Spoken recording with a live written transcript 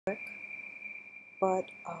but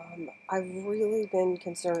I've really been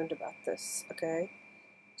concerned about this, okay?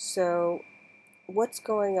 So, what's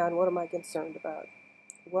going on? What am I concerned about?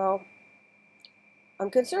 Well, I'm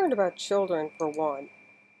concerned about children, for one.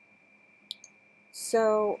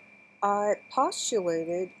 So, I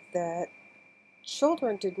postulated that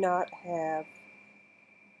children did not have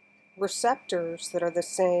receptors that are the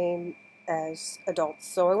same as adults.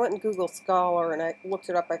 So I went in Google Scholar and I looked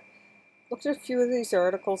it up. I looked at a few of these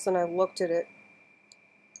articles and I looked at it.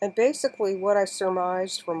 And basically what I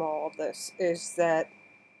surmised from all of this is that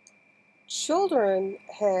children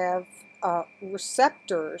have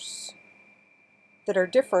receptors that are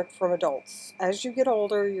different from adults. As you get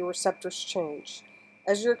older, your receptors change.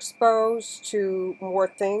 As you're exposed to more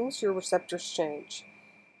things, your receptors change.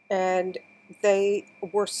 And they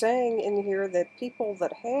were saying in here that people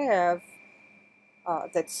that have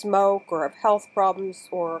that smoke or have health problems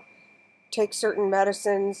or take certain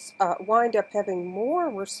medicines wind up having more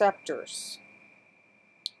receptors.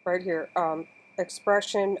 Right here,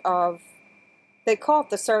 expression of, they call it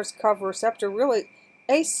the SARS-CoV receptor. Really,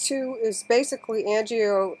 ACE2 is basically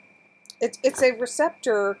it's a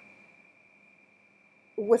receptor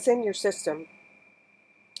within your system,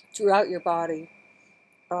 throughout your body,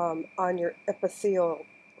 on your epithelial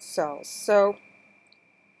cells. So,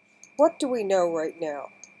 what do we know right now?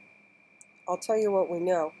 I'll tell you what we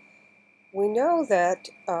know. We know that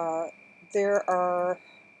there are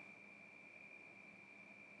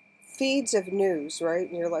feeds of news, right?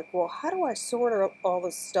 And you're like, well, how do I sort all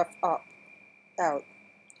this stuff out?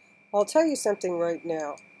 I'll tell you something right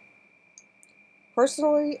now.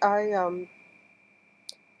 Personally, I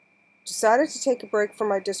decided to take a break from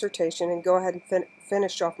my dissertation and go ahead and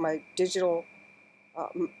finish off my digital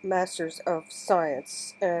Master's of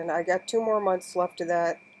Science. And I got 2 more months left of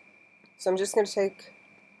that. So I'm just going to take,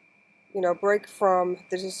 break from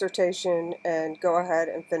the dissertation and go ahead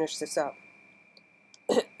and finish this up.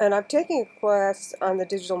 And I'm taking a class on the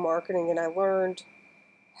digital marketing, and I learned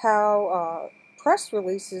how press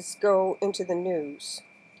releases go into the news.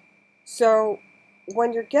 So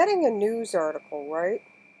when you're getting a news article, right,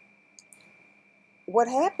 what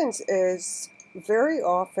happens is very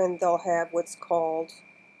often they'll have what's called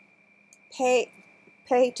pay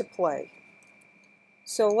to play.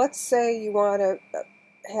 So let's say you want to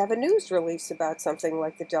have a news release about something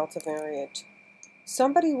like the Delta variant.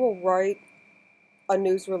 Somebody will write a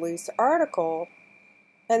news release article,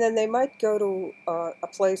 and then they might go to a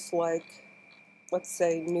place like, let's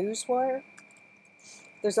say, Newswire.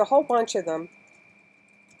 There's a whole bunch of them,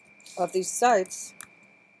 of these sites,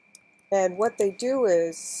 and what they do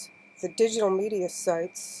is the digital media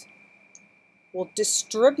sites will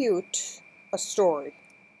distribute a story.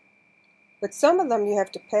 But some of them you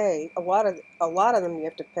have to pay. A lot of them you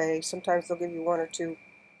have to pay. Sometimes they'll give you 1 or 2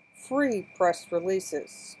 free press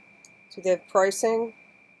releases. So they have pricing.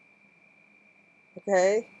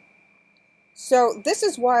 Okay? So this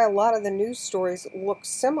is why a lot of the news stories look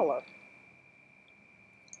similar.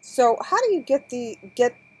 So how do you get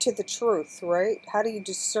to the truth, right? How do you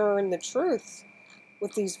discern the truth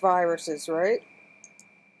with these viruses, right?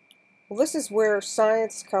 Well, this is where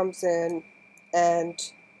science comes in,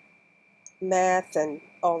 and math and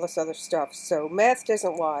all this other stuff. So math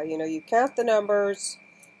doesn't lie. You count the numbers,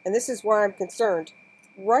 and this is why I'm concerned.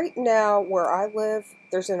 Right now, where I live,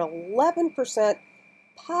 there's an 11%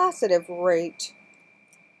 positive rate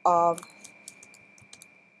of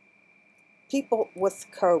people with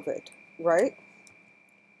COVID, right?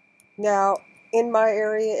 Now, in my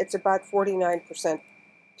area, it's about 49%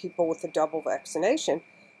 people with the double vaccination.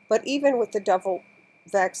 But even with the double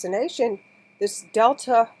vaccination, this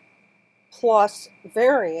Delta plus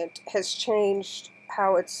variant has changed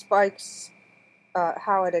how it spikes,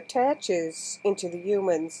 how it attaches into the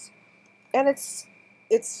humans, and it's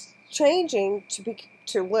changing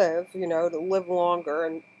to live, to live longer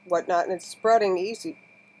and whatnot, and it's spreading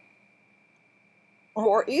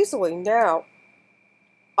more easily. Now,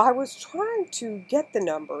 I was trying to get the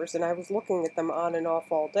numbers, and I was looking at them on and off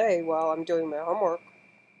all day while I'm doing my homework,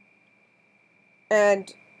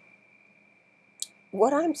 and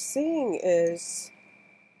what I'm seeing is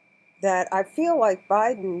that I feel like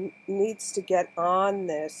Biden needs to get on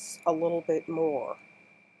this a little bit more.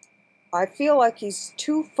 I feel like he's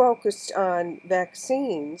too focused on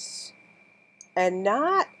vaccines and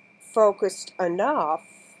not focused enough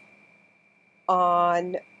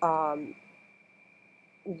on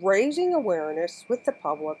raising awareness with the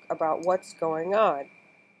public about what's going on.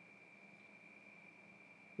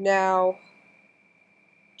 Now,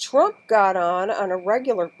 Trump got on a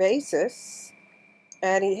regular basis,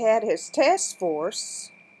 and he had his task force,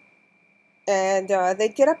 And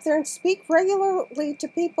they'd get up there and speak regularly to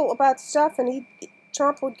people about stuff, and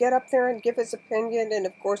Trump would get up there and give his opinion, and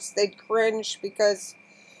of course they'd cringe because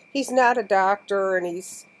he's not a doctor and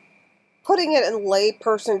he's putting it in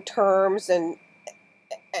layperson terms, and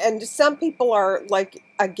some people are like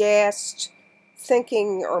aghast,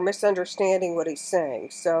 thinking or misunderstanding what he's saying.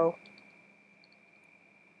 So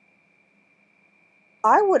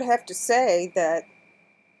I would have to say that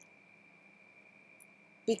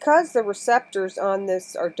because the receptors on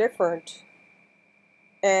this are different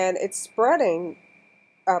and it's spreading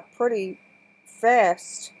pretty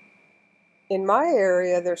fast, in my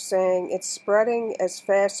area they're saying it's spreading as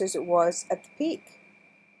fast as it was at the peak.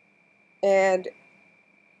 And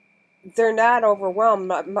they're not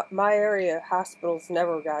overwhelmed. My area hospitals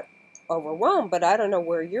never got overwhelmed, but I don't know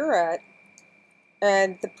where you're at.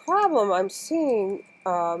 And the problem I'm seeing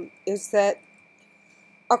is that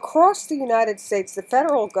across the United States, the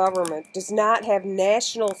federal government does not have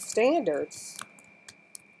national standards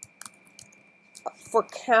for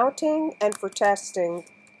counting and for testing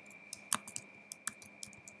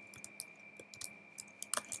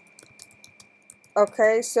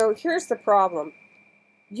Okay, so here's the problem.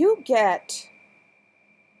 You get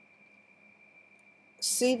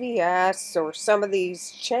CVS or some of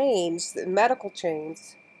these chains, the medical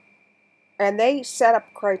chains, and they set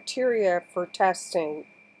up criteria for testing,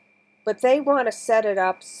 but they want to set it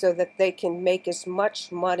up so that they can make as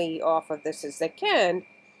much money off of this as they can.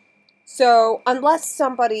 So unless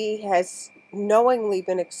somebody has knowingly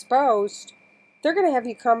been exposed, they're going to have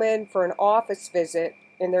you come in for an office visit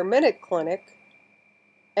in their minute clinic.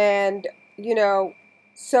 And,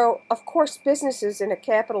 so of course businesses in a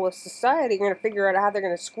capitalist society are going to figure out how they're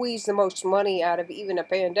going to squeeze the most money out of even a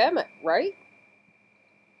pandemic, right?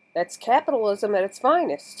 That's capitalism at its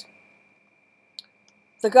finest.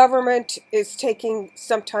 The government is taking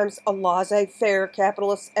sometimes a laissez-faire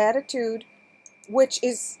capitalist attitude, which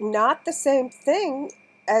is not the same thing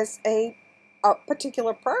as a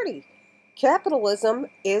particular party. Capitalism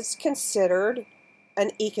is considered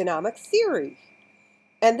an economic theory.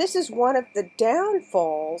 And this is one of the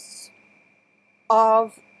downfalls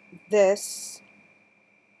of this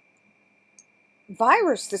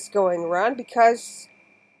virus that's going around, because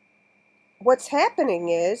what's happening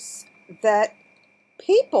is that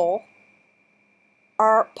people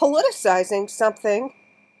are politicizing something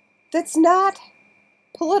that's not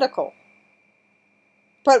political.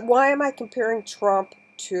 But why am I comparing Trump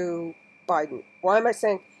to Biden? Why am I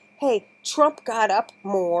saying, hey, Trump got up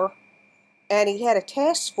more and he had a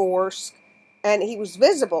task force and he was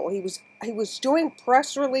visible. He was doing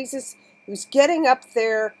press releases. He was getting up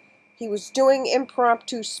there. He was doing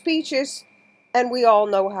impromptu speeches, and we all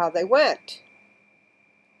know how they went.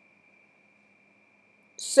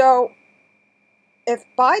 So if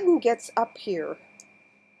Biden gets up here,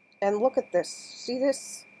 and look at this, see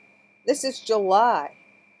this? This is July.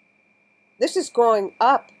 This is going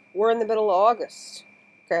up. We're in the middle of August,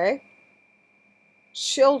 okay?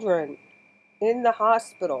 Children in the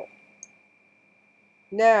hospital.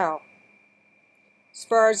 Now, as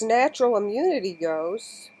far as natural immunity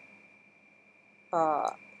goes,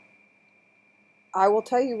 I will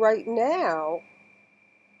tell you right now,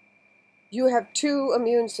 you have two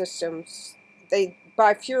immune systems. They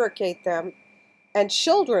bifurcate them. And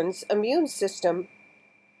children's immune system,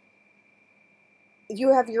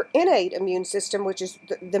 you have your innate immune system, which is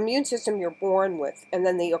the immune system you're born with, and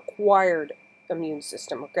then the acquired immune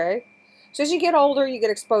system, okay? So as you get older, you get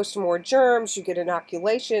exposed to more germs, you get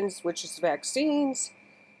inoculations, which is vaccines.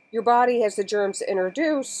 Your body has the germs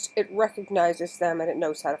introduced, it recognizes them, and it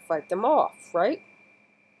knows how to fight them off, right?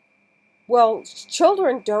 Well,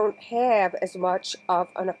 children don't have as much of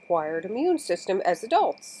an acquired immune system as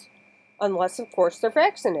adults, unless, of course, they're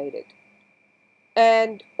vaccinated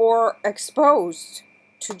and or exposed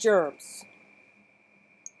to germs.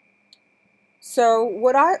 So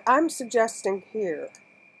what I'm suggesting here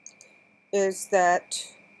is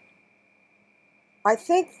that I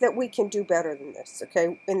think that we can do better than this,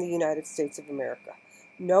 okay, in the United States of America.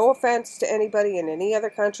 No offense to anybody in any other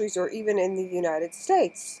countries or even in the United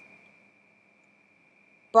States.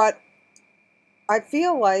 But I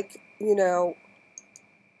feel like,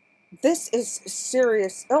 this is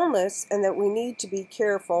serious illness and that we need to be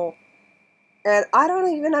careful. And I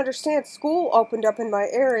don't even understand. School opened up in my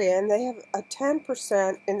area and they have a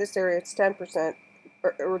 10%, in this area it's 10%,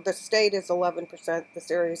 or the state is 11%, this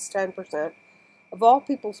area is 10%, of all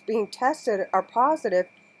people being tested are positive,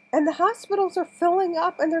 and the hospitals are filling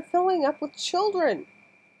up, and they're filling up with children.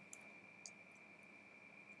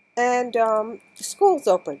 And schools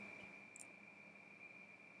open.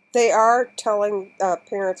 They are telling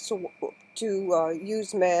parents to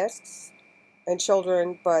use masks and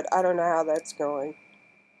children, but I don't know how that's going.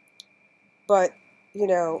 But, you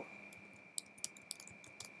know,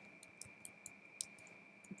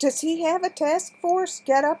 does he have a task force?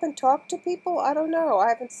 Get up and talk to people? I don't know. I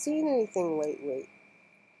haven't seen anything lately.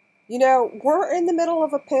 You know, we're in the middle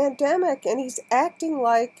of a pandemic, and he's acting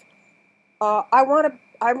like, I want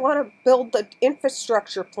to build the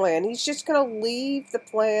infrastructure plan. He's just going to leave the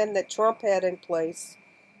plan that Trump had in place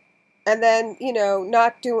and then, you know,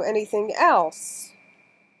 not do anything else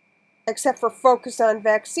except for focus on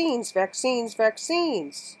vaccines, vaccines,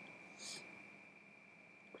 vaccines.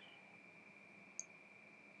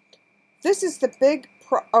 This is the big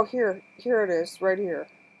oh, here it is, right here.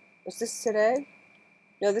 Is this today?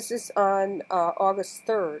 No, this is on August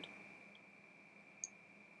 3rd.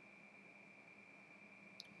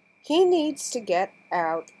 He needs to get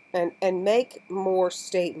out and make more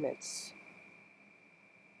statements.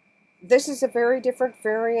 This is a very different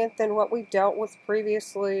variant than what we've dealt with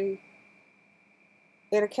previously.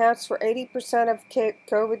 It accounts for 80% of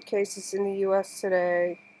COVID cases in the U.S.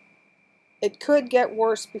 today. It could get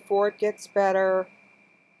worse before it gets better.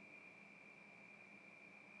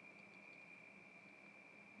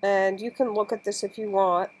 And you can look at this if you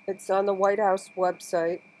want. It's on the White House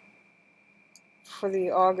website for the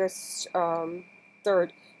August 3rd.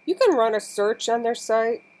 You can run a search on their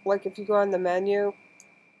site, like if you go on the menu.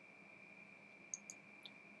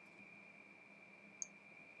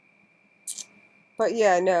 But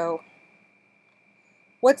yeah, no.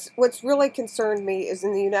 What's really concerned me is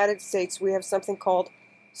in the United States we have something called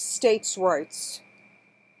states' rights.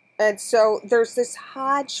 And so there's this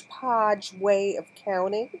hodgepodge way of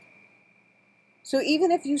counting. So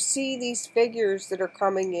even if you see these figures that are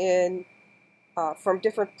coming in from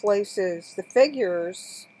different places, the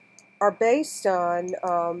figures are based on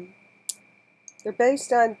they're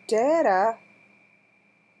based on data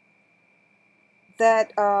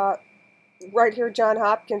that right here, John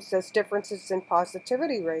Hopkins says differences in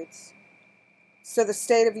positivity rates. So the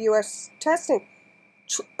state of U.S. testing.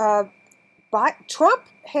 Trump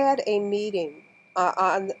had a meeting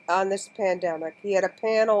on this pandemic. He had a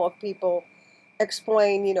panel of people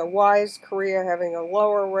explain, you know, why is Korea having a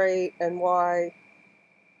lower rate and why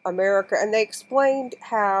America. And they explained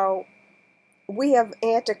how we have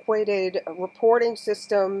antiquated reporting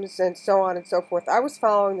systems and so on and so forth. I was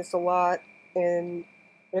following this a lot when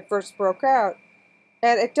it first broke out.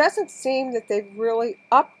 And it doesn't seem that they've really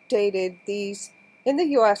updated these. In the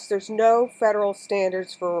U.S., there's no federal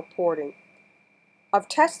standards for reporting of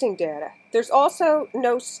testing data. There's also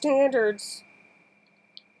no standards.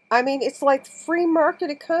 I mean, it's like free market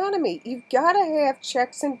economy. You've got to have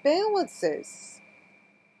checks and balances.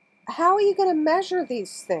 How are you going to measure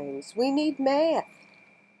these things? We need math.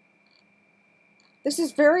 This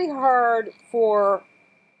is very hard for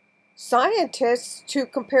scientists to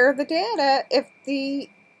compare the data if the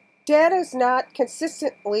data is not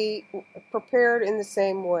consistently prepared in the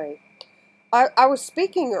same way. I was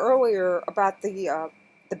speaking earlier about the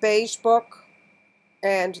Beige Book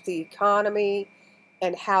and the economy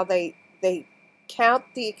and how they count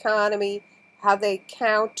the economy, how they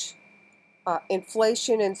count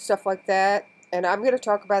inflation and stuff like that. And I'm going to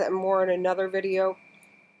talk about it more in another video.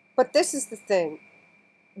 But this is the thing.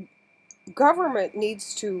 Government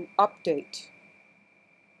needs to update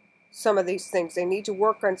some of these things. They need to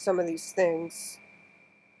work on some of these things.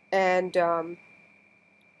 And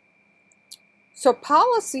so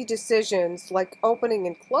policy decisions like opening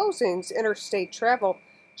and closings, interstate travel,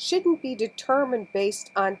 shouldn't be determined based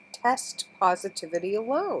on test positivity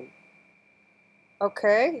alone.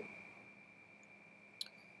 Okay?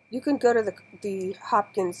 You can go to the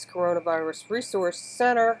Hopkins Coronavirus Resource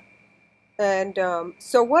Center. And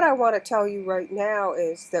so what I want to tell you right now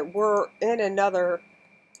is that we're in another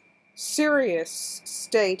serious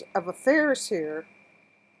state of affairs here.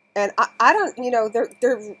 And I don't, you know,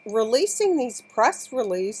 they're releasing these press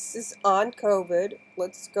releases on COVID.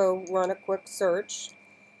 Let's go run a quick search.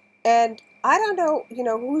 And I don't know, you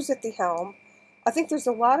know, who's at the helm. I think there's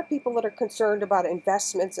a lot of people that are concerned about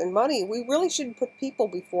investments and money. We really shouldn't put people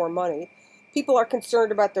before money. People are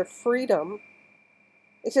concerned about their freedom.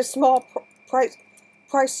 It's a small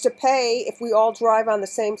price to pay if we all drive on the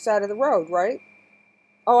same side of the road, right?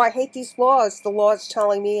 Oh, I hate these laws. The law's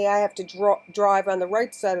telling me I have to drive on the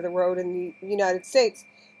right side of the road in the United States.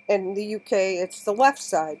 In the UK, it's the left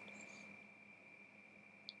side.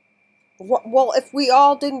 Well, if we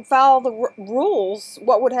all didn't follow the rules,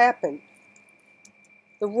 what would happen?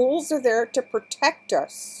 The rules are there to protect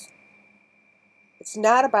us. It's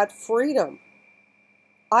not about freedom.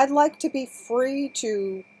 I'd like to be free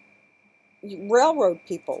to railroad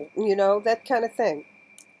people, you know, that kind of thing.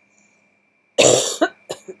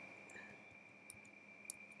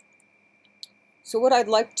 So what I'd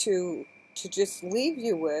like to just leave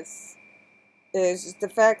you with is the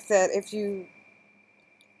fact that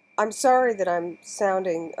I'm sorry that I'm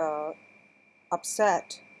sounding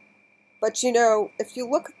upset, but you know,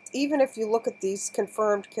 even if you look at these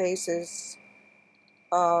confirmed cases,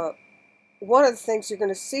 one of the things you're going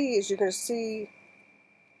to see is you're going to see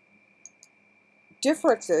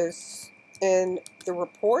differences in the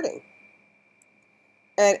reporting.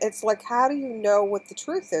 And it's like, how do you know what the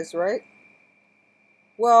truth is, right?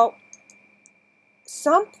 Well,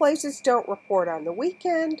 some places don't report on the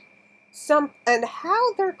weekend, and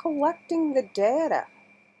how they're collecting the data.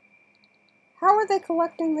 How are they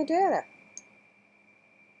collecting the data?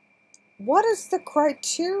 What is the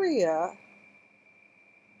criteria?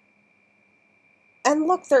 And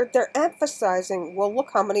look, they're emphasizing, well,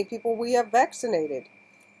 look how many people we have vaccinated.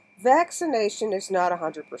 Vaccination is not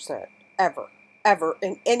 100%, ever,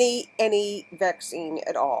 in any vaccine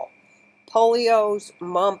at all. Polios,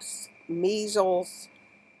 mumps, measles,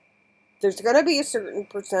 there's going to be a certain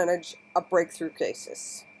percentage of breakthrough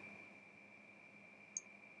cases.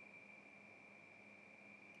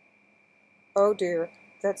 Oh dear,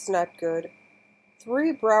 that's not good.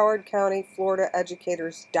 3 Broward County, Florida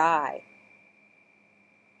educators die.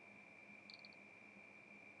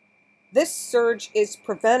 This surge is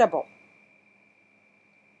preventable.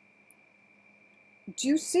 Do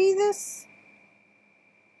you see this?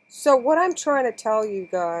 So what I'm trying to tell you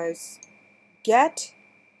guys,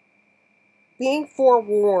 being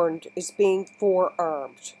forewarned is being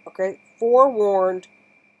forearmed, okay? Forewarned,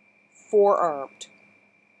 forearmed.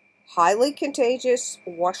 Highly contagious,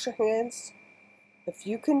 wash your hands. If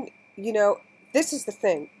you can, you know, this is the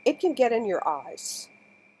thing. It can get in your eyes.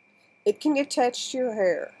 It can attach to your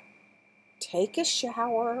hair. Take a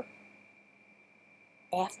shower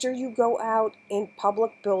after you go out in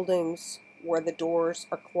public buildings where the doors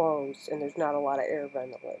are closed and there's not a lot of air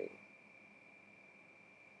ventilating.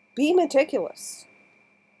 Be meticulous.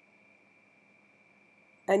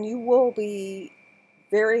 And you will be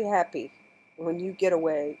very happy when you get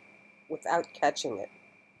away without catching it.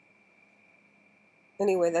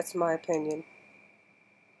 Anyway, that's my opinion.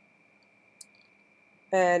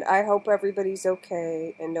 And I hope everybody's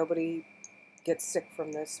okay and nobody gets sick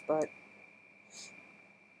from this, but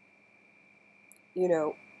you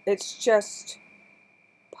know, it's just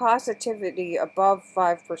positivity above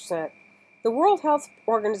 5%. The World Health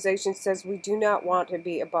Organization says we do not want to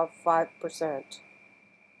be above 5%.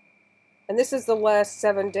 And this is the last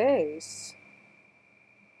 7 days.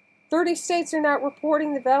 30 states are not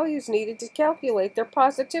reporting the values needed to calculate their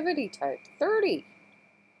positivity type. 30.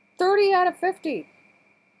 30 out of 50.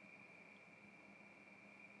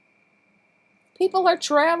 People are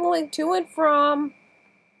traveling to and from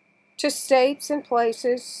to states and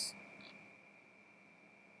places.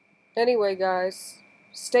 Anyway, guys,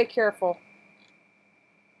 stay careful.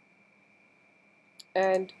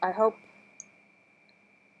 And I hope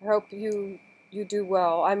you do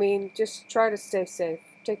well. I mean, just try to stay safe.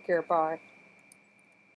 Take care. Bye.